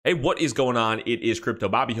Hey, what is going on? It is Crypto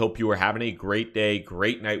Bobby. Hope you are having a great day,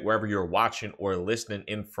 great night, wherever you're watching or listening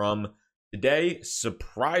in from. Today,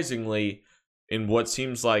 surprisingly, in what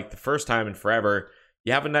seems like the first time in forever,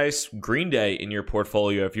 you have a nice green day in your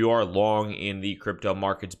portfolio. If you are long in the crypto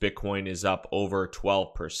markets, Bitcoin is up over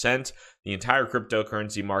 12%. The entire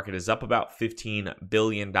cryptocurrency market is up about $15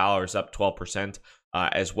 billion, up 12%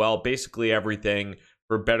 as well. Basically everything,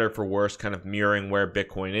 for better, for worse, kind of mirroring where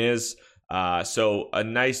Bitcoin is. So a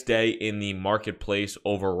nice day in the marketplace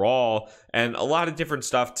overall, and a lot of different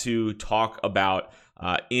stuff to talk about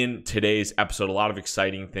in today's episode. A lot of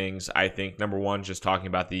exciting things, I think. Number one, just talking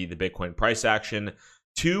about the Bitcoin price action.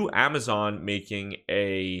 Two, Amazon making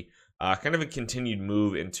a kind of a continued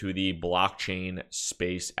move into the blockchain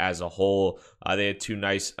space as a whole. They had two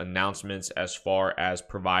nice announcements as far as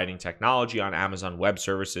providing technology on Amazon Web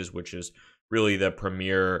Services, which is really the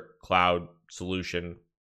premier cloud solution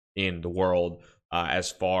in the world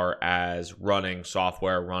as far as running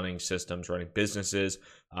software, running systems, running businesses.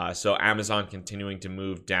 So Amazon continuing to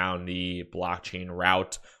move down the blockchain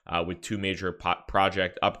route with two major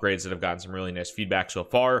project upgrades that have gotten some really nice feedback so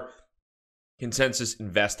far. Consensus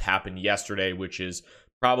Invest happened yesterday, which is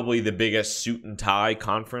probably the biggest suit and tie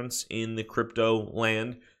conference in the crypto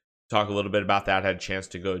land. Talk a little bit about that. Had a chance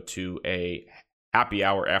to go to a happy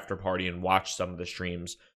hour after party and watch some of the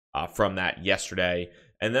streams from that yesterday.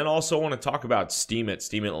 And then also want to talk about Steemit.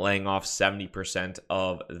 Steemit laying off 70%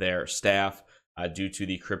 of their staff due to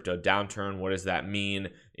the crypto downturn. What does that mean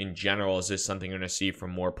in general? Is this something you're going to see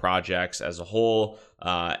from more projects as a whole?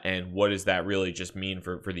 And what does that really just mean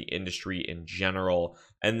for the industry in general?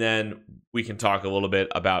 And then we can talk a little bit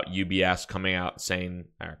about UBS coming out saying,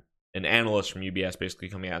 an analyst from UBS basically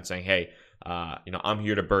coming out and saying, hey, I'm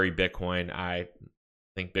here to bury Bitcoin. I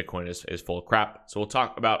think Bitcoin is full of crap. So we'll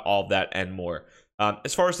talk about all of that and more.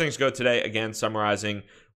 As far as things go today, again, summarizing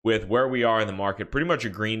with where we are in the market, pretty much a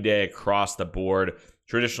green day across the board.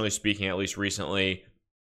 Traditionally speaking, at least recently,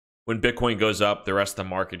 when Bitcoin goes up, the rest of the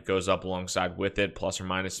market goes up alongside with it, plus or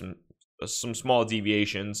minus some small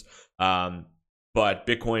deviations. But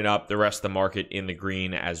Bitcoin up, the rest of the market in the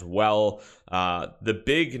green as well. The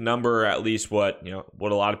big number, at least what a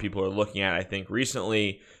lot of people are looking at, I think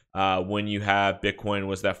recently, when you have Bitcoin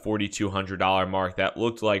was that $4,200 mark. That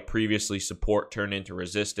looked like previously support turned into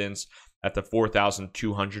resistance at the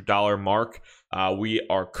 $4,200 mark. We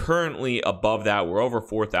are currently above that. We're over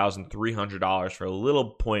 $4,300 for a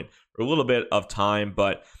little bit of time,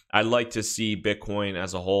 but I'd like to see Bitcoin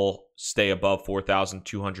as a whole stay above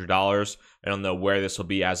 $4,200. I don't know where this will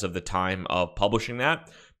be as of the time of publishing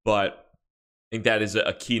that, but I think that is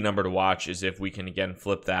a key number to watch, is if we can again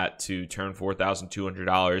flip that to turn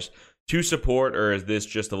 $4,200 to support, or is this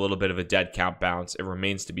just a little bit of a dead count bounce? It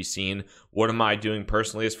remains to be seen. What am I doing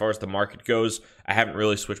personally as far as the market goes? I haven't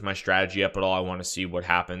really switched my strategy up at all. I want to see what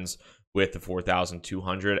happens with the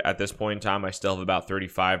 4,200 at this point in time. I still have about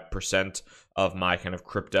 35% of my kind of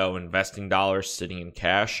crypto investing dollars sitting in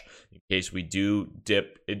cash in case we do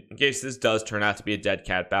dip, in case this does turn out to be a dead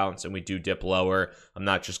cat bounce and we do dip lower. I'm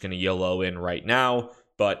not just going to YOLO in right now,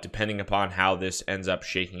 but depending upon how this ends up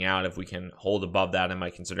shaking out, if we can hold above that, I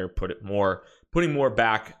might consider putting more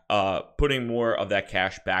of that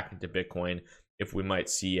cash back into Bitcoin if we might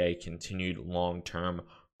see a continued long-term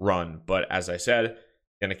run. But as I said,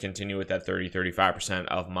 going to continue with that 35%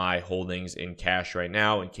 of my holdings in cash right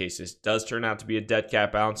now in case this does turn out to be a dead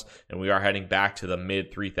cat bounce and we are heading back to the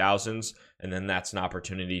mid 3,000s, and then that's an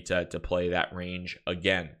opportunity to play that range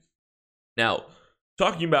again. Now,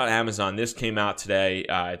 talking about Amazon, this came out today.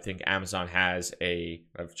 I think Amazon has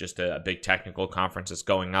just a big technical conference that's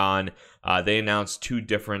going on. They announced two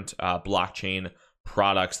different blockchain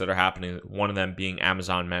products that are happening, one of them being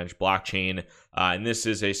Amazon Managed Blockchain, and this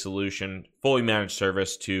is a solution, fully managed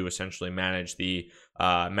service to essentially manage the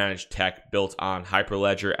managed tech built on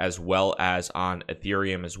Hyperledger as well as on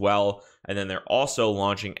Ethereum as well. And then they're also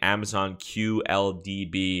launching Amazon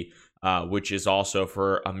QLDB, which is also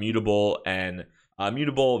for immutable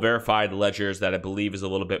verified ledgers that I believe is a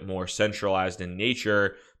little bit more centralized in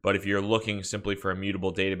nature. But if you're looking simply for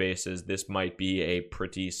immutable databases, this might be a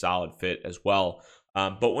pretty solid fit as well.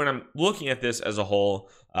 But when I'm looking at this as a whole,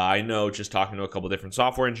 I know just talking to a couple different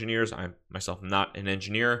software engineers, I myself am not an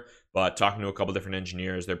engineer, but talking to a couple different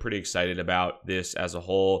engineers, they're pretty excited about this as a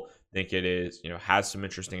whole. I think it is, has some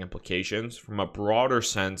interesting implications. From a broader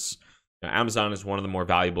sense, Amazon is one of the more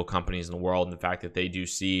valuable companies in the world, and the fact that they do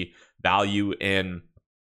see value in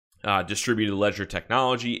distributed ledger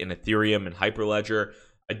technology, in Ethereum and Hyperledger,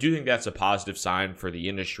 I do think that's a positive sign for the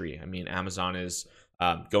industry. I mean, Amazon is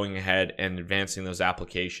going ahead and advancing those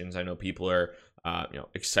applications. I know people are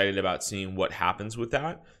excited about seeing what happens with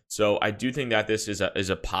that. So I do think that this is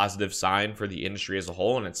a positive sign for the industry as a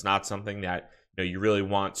whole, and it's not something that you really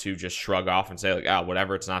want to just shrug off and say like,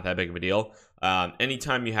 whatever, it's not that big of a deal.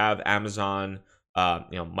 Anytime you have Amazon,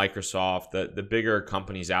 Microsoft, the bigger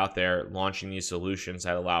companies out there launching these solutions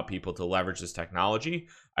that allow people to leverage this technology,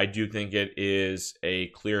 I do think it is a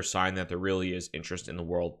clear sign that there really is interest in the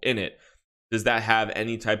world in it. Does that have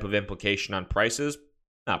any type of implication on prices?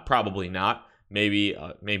 Probably not. Maybe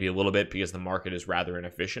a little bit because the market is rather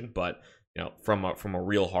inefficient. But from a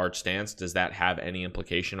real hard stance, does that have any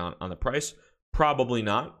implication on the price? Probably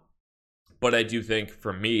not. But I do think,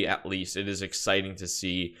 for me at least, it is exciting to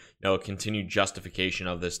see a continued justification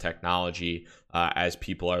of this technology as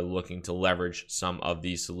people are looking to leverage some of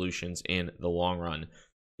these solutions in the long run.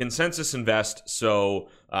 Consensus Invest. So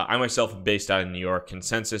I myself am based out in New York.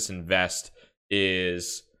 Consensus Invest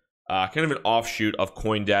is kind of an offshoot of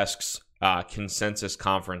CoinDesk's Consensus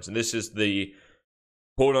Conference. And this is the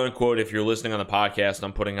quote unquote, if you're listening on the podcast,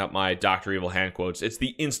 I'm putting up my Dr. Evil hand quotes. It's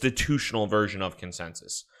the institutional version of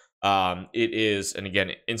Consensus. It is, and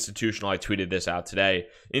again, institutional, I tweeted this out today.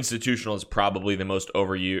 Institutional is probably the most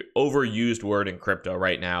overused word in crypto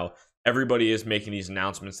right now. Everybody is making these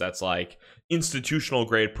announcements that's like institutional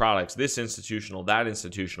grade products, this institutional, that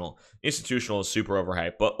institutional. Institutional is super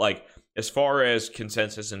overhyped. But like, as far as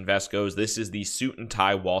Consensus Invest goes, this is the suit and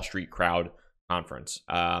tie Wall Street crowd conference.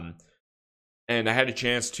 And I had a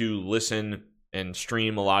chance to listen and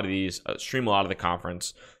stream a lot of the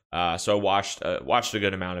conference. So I watched a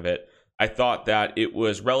good amount of it. I thought that it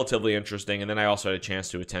was relatively interesting, and then I also had a chance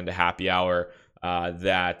to attend a happy hour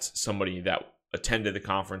that somebody that attended the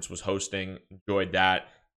conference was hosting. Enjoyed that.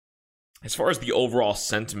 As far as the overall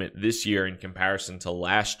sentiment this year in comparison to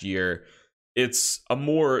last year, it's a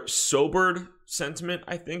more sobered sentiment,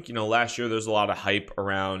 I think. Last year there's a lot of hype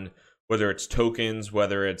around whether it's tokens,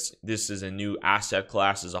 whether it's this is a new asset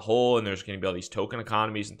class as a whole, and there's going to be all these token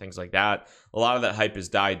economies and things like that. A lot of that hype has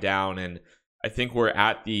died down, and I think we're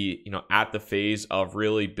at the phase of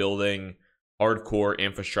really building hardcore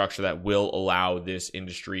infrastructure that will allow this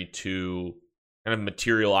industry to kind of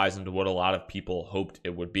materialize into what a lot of people hoped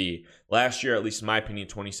it would be. Last year, at least in my opinion,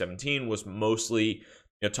 2017 was mostly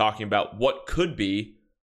talking about what could be,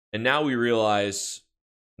 and now we realize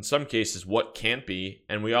in some cases what can't be,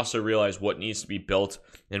 and we also realize what needs to be built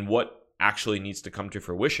and what actually needs to come to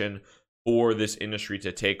fruition for this industry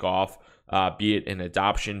to take off, be it in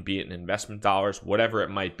adoption, be it in investment dollars, whatever it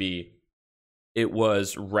might be. It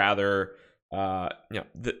was rather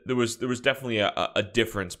there was definitely a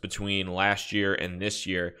difference between last year and this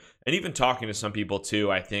year. And even talking to some people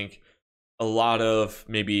too, I think a lot of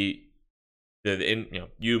maybe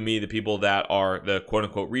the people that are the quote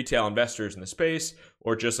unquote retail investors in the space,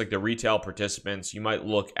 or just like the retail participants, you might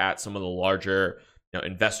look at some of the larger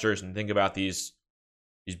investors and think about these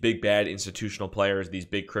big bad institutional players, these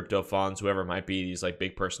big crypto funds, whoever it might be, these like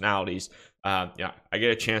big personalities. I got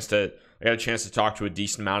a chance to talk to a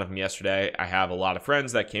decent amount of them yesterday. I have a lot of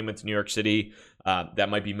friends that came into New York City that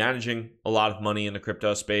might be managing a lot of money in the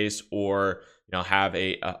crypto space, or have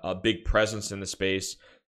a big presence in the space.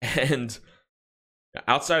 And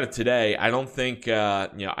outside of today, I don't think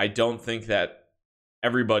that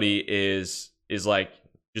everybody is like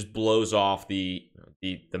just blows off the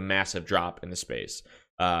massive drop in the space.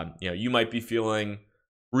 You might be feeling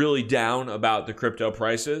really down about the crypto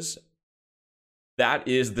prices. That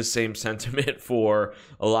is the same sentiment for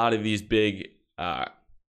a lot of these big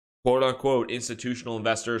quote unquote institutional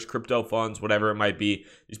investors, crypto funds, whatever it might be.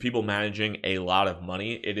 These people managing a lot of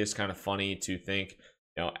money. It is kind of funny to think,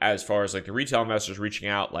 as far as like the retail investors reaching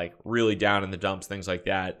out, like really down in the dumps, things like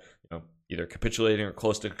that, either capitulating or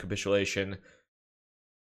close to capitulation.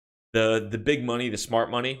 The big money, the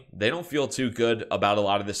smart money, they don't feel too good about a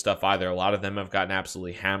lot of this stuff either. A lot of them have gotten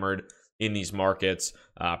absolutely hammered in these markets,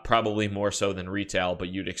 probably more so than retail, but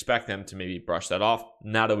you'd expect them to maybe brush that off.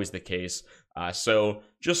 Not always the case. So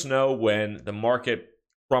just know when the market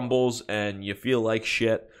crumbles and you feel like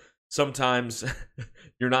shit, sometimes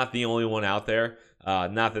you're not the only one out there.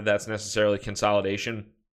 Not that that's necessarily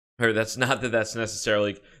consolidation, or that's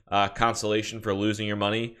necessarily consolation for losing your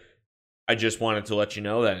money. I just wanted to let you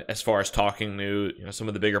know that as far as talking to some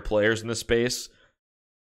of the bigger players in the space,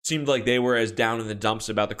 seemed like they were as down in the dumps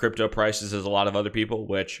about the crypto prices as a lot of other people,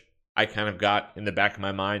 which I kind of got in the back of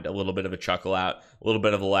my mind a little bit of a chuckle at, a little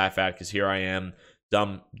bit of a laugh at, because here I am,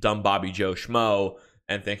 dumb Bobby Joe Schmo,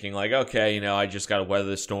 and thinking like, okay, I just got to weather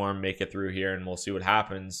the storm, make it through here, and we'll see what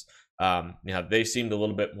happens. They seemed a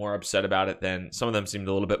little bit more upset about it than some of them seemed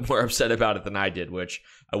a little bit more upset about it than I did, which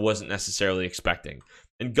I wasn't necessarily expecting.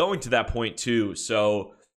 And going to that point too,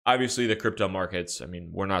 so Obviously, the crypto markets, I mean,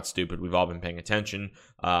 we're not stupid. We've all been paying attention,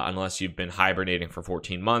 unless you've been hibernating for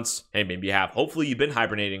 14 months. Hey, maybe you have. Hopefully, you've been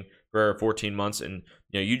hibernating for 14 months and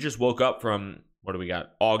you just woke up from, what do we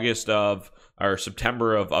got,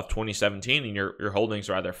 September of 2017, and your holdings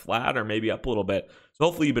are either flat or maybe up a little bit. So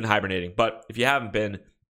hopefully you've been hibernating. But if you haven't been,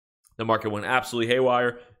 the market went absolutely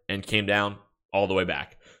haywire and came down all the way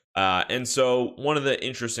back. And so one of the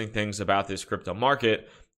interesting things about this crypto market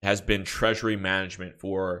has been treasury management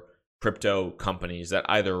for crypto companies that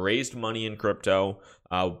either raised money in crypto,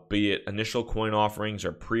 be it initial coin offerings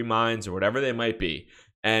or pre-mines or whatever they might be.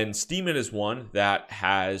 And Steemit is one that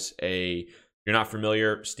has if you're not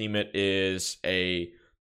familiar, Steemit is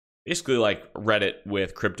basically like Reddit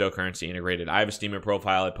with cryptocurrency integrated. I have a Steemit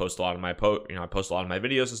profile. I post a lot of my I post a lot of my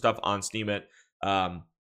videos and stuff on Steemit.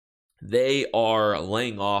 They are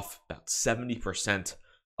laying off about 70%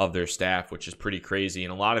 of their staff, which is pretty crazy.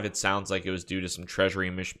 And a lot of it sounds like it was due to some treasury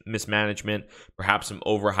mismanagement, perhaps some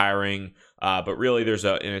overhiring. But really, there's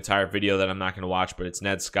an entire video that I'm not going to watch, but it's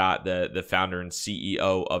Ned Scott, the founder and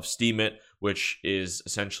CEO of Steemit, which is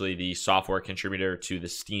essentially the software contributor to the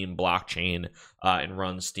Steem blockchain, and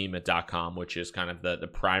runs Steemit.com, which is kind of the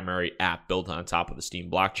primary app built on top of the Steem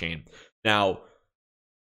blockchain. Now,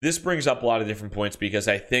 this brings up a lot of different points because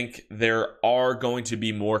I think there are going to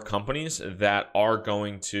be more companies that are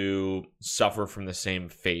going to suffer from the same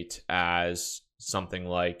fate as something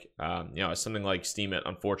like, Steemit,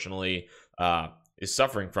 unfortunately, is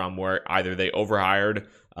suffering from, where either they overhired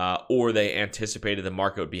or they anticipated the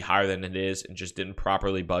market would be higher than it is and just didn't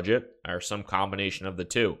properly budget, or some combination of the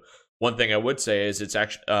two. One thing I would say is it's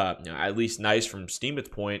actually at least nice from Steemit's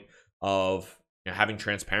point of having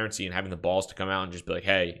transparency and having the balls to come out and just be like,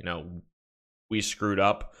 hey, we screwed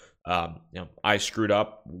up. I screwed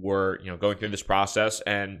up. We're, going through this process,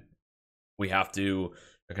 and we have to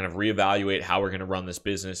kind of reevaluate how we're going to run this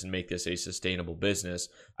business and make this a sustainable business.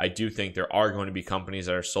 I do think there are going to be companies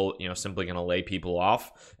that are simply going to lay people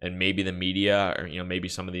off, and maybe the media or, maybe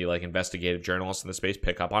some of the like investigative journalists in the space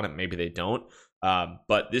pick up on it. Maybe they don't.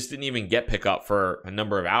 But this didn't even get pick up for a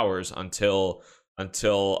number of hours until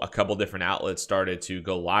a couple different outlets started to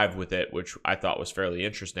go live with it, which I thought was fairly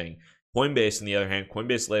interesting. Coinbase, on the other hand,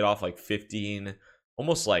 Coinbase laid off like 15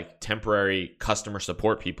 almost like temporary customer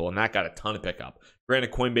support people, and that got a ton of pickup.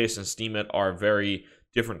 Granted, Coinbase and Steemit are very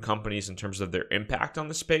different companies in terms of their impact on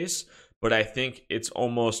the space, but I think it's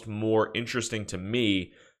almost more interesting to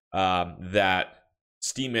me that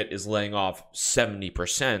Steemit is laying off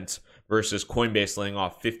 70% versus Coinbase laying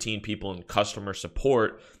off 15 people in customer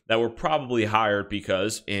support that were probably hired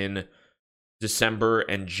because in December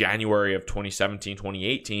and January of 2017,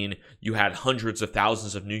 2018, you had hundreds of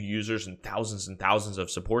thousands of new users and thousands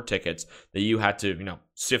of support tickets that you had to,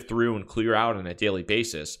 sift through and clear out on a daily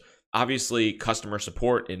basis. Obviously, customer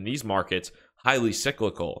support in these markets, highly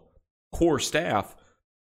cyclical. Core staff,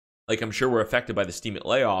 like I'm sure were affected by the Steemit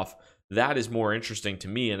layoff, that is more interesting to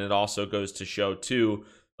me. And it also goes to show too,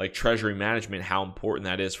 like treasury management, how important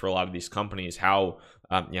that is for a lot of these companies, how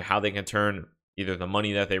they can turn either the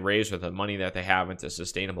money that they raise or the money that they have into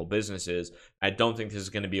sustainable businesses. I don't think this is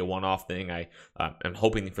going to be a one-off thing. I am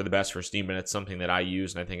hoping for the best for Steem, and it's something that I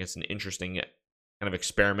use, and I think it's an interesting kind of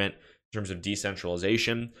experiment in terms of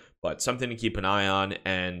decentralization, but something to keep an eye on.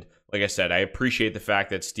 And like I said, I appreciate the fact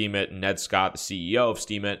that Steemit and Ned Scott, the CEO of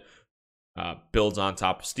Steemit, builds on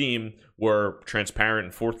top of Steem, were transparent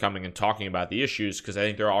and forthcoming and talking about the issues, because I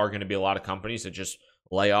think there are going to be a lot of companies that just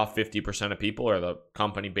lay off 50% of people, or the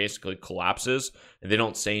company basically collapses, and they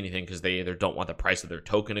don't say anything because they either don't want the price of their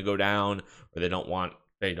token to go down, or they don't want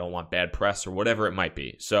bad press, or whatever it might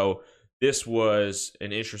be. So this was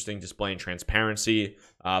an interesting display in transparency,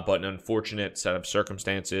 but an unfortunate set of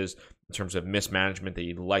circumstances in terms of mismanagement that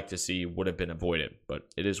you'd like to see would have been avoided. But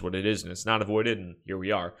it is what it is, and it's not avoided, and here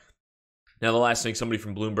we are. Now, the last thing, somebody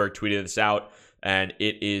from Bloomberg tweeted this out, and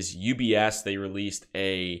it is UBS. They released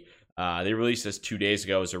this 2 days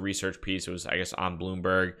ago as a research piece. It was, I guess, on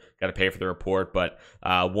Bloomberg. Got to pay for the report, but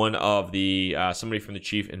one of the somebody from the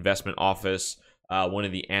chief investment office, one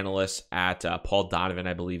of the analysts at Paul Donovan,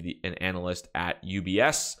 I believe, an analyst at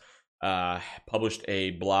UBS, published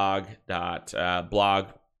a blog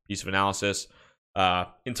piece of analysis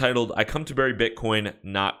entitled "I Come to Bury Bitcoin,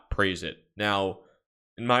 Not Praise It." Now,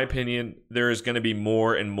 in my opinion, there is going to be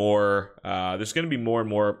more and more. There's going to be more and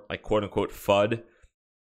more, like, quote unquote FUD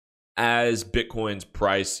as Bitcoin's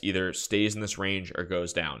price either stays in this range or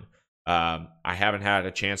goes down. I haven't had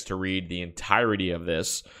a chance to read the entirety of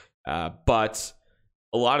this, but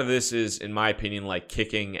a lot of this is, in my opinion, like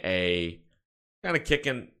kicking a dead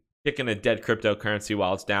cryptocurrency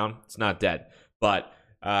while it's down. It's not dead, but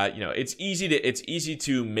it's easy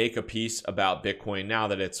to make a piece about Bitcoin now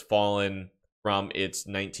that it's fallen from its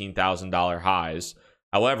 $19,000 highs.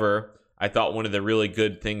 However, I thought one of the really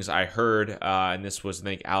good things I heard, and this was, I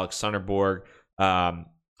think, Alex Sonnerborg,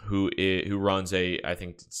 who runs I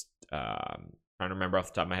think it's, trying to remember off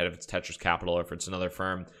the top of my head if it's Tetris Capital or if it's another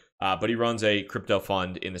firm, but he runs a crypto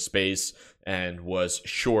fund in the space and was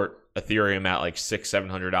short Ethereum at like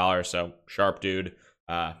 $600-700. So sharp dude,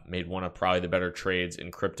 made one of probably the better trades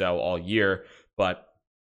in crypto all year. But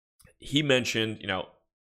he mentioned,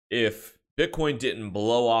 if Bitcoin didn't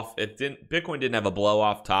blow off, Bitcoin didn't have a blow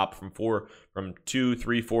off top from $2,000,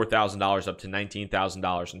 $3,000, $4,000 up to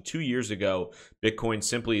 $19,000. And 2 years ago, Bitcoin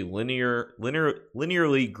simply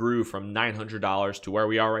linearly grew from $900 to where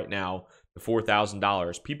we are right now to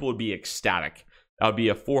 $4,000. People would be ecstatic. That would be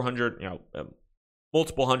a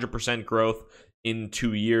multiple 100% growth in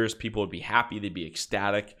 2 years. People would be happy. They'd be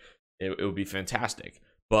ecstatic. It would be fantastic.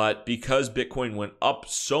 But because Bitcoin went up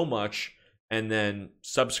so much and then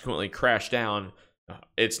subsequently crashed down,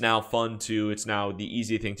 it's now the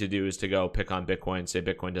easy thing to do is to go pick on Bitcoin, say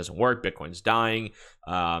Bitcoin doesn't work, Bitcoin's dying,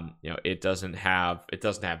 it doesn't have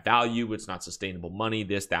value, it's not sustainable money,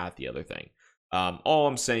 this, that, the other thing. All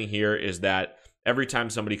I'm saying here is that every time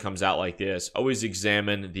somebody comes out like this, always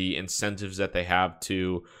examine the incentives that they have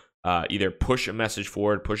to either push a message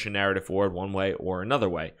forward, push a narrative forward one way or another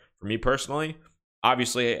way. For me personally,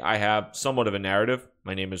 obviously I have somewhat of a narrative.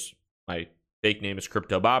 My fake name is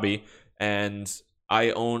Crypto Bobby, and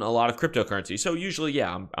I own a lot of cryptocurrency. So usually,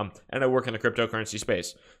 and I work in the cryptocurrency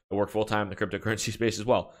space. I work full time in the cryptocurrency space as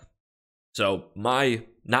well. So my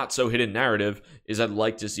not so hidden narrative is I'd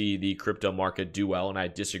like to see the crypto market do well, and I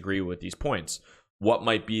disagree with these points. What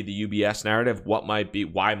might be the UBS narrative?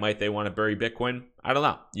 Why might they want to bury Bitcoin? I don't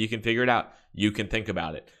know. You can figure it out. You can think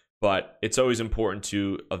about it. But it's always important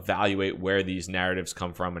to evaluate where these narratives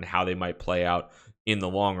come from and how they might play out in the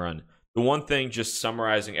long run. The one thing, just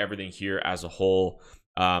summarizing everything here as a whole,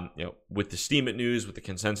 with the Steemit news, with the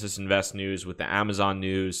Consensus Invest news, with the Amazon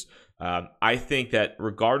news, I think that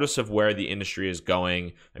regardless of where the industry is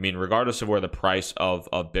going, regardless of where the price of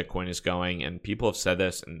Bitcoin is going, and people have said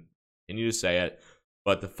this and continue to say it,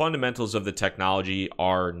 but the fundamentals of the technology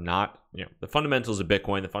are not, the fundamentals of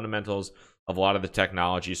Bitcoin, the fundamentals of a lot of the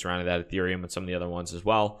technology surrounding that, Ethereum and some of the other ones as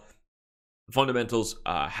well, the fundamentals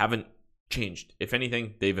haven't changed. If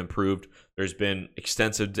anything, they've improved. There's been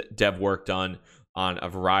extensive dev work done on a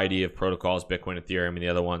variety of protocols, Bitcoin, Ethereum, and the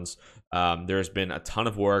other ones. There's been a ton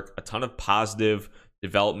of work, a ton of positive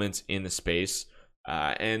developments in the space,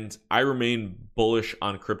 and I remain bullish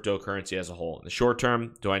on cryptocurrency as a whole. In the short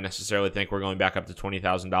term, do I necessarily think we're going back up to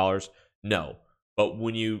 $20,000? No. But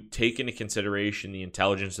when you take into consideration the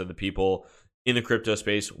intelligence of the people in the crypto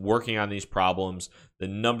space working on these problems, the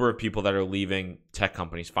number of people that are leaving tech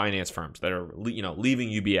companies, finance firms that are leaving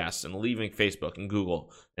UBS and leaving Facebook and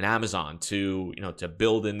Google and Amazon to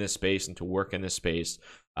build in this space and to work in this space,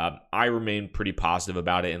 I remain pretty positive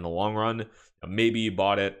about it in the long run. Maybe you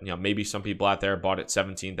bought it, maybe some people out there bought it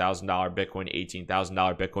 $17,000 Bitcoin,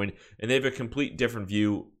 $18,000 Bitcoin, and they have a complete different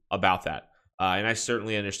view about that. And I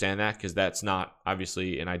certainly understand that, because that's not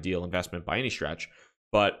obviously an ideal investment by any stretch.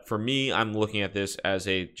 But for me, I'm looking at this as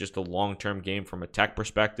just a long-term game from a tech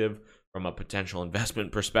perspective, from a potential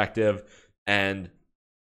investment perspective, and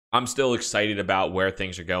I'm still excited about where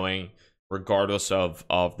things are going, regardless of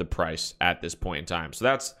the price at this point in time.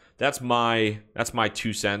 So that's my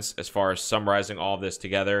 2 cents as far as summarizing all of this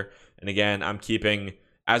together. And again, I'm keeping,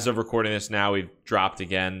 as of recording this now, we've dropped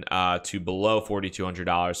again to below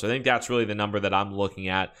 $4,200. So I think that's really the number that I'm looking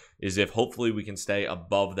at, is if hopefully we can stay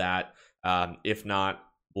above that. If not,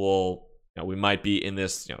 we might be in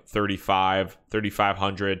this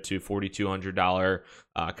 $3,500 to $4,200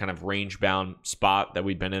 kind of range bound spot that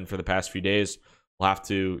we've been in for the past few days. We'll have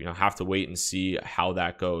to wait and see how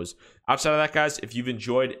that goes. Outside of that, guys, if you've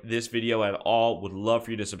enjoyed this video at all, would love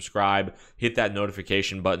for you to subscribe, hit that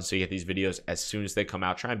notification button so you get these videos as soon as they come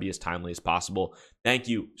out. Try and be as timely as possible. Thank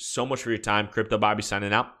you so much for your time. Crypto Bobby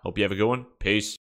signing out. Hope you have a good one. Peace.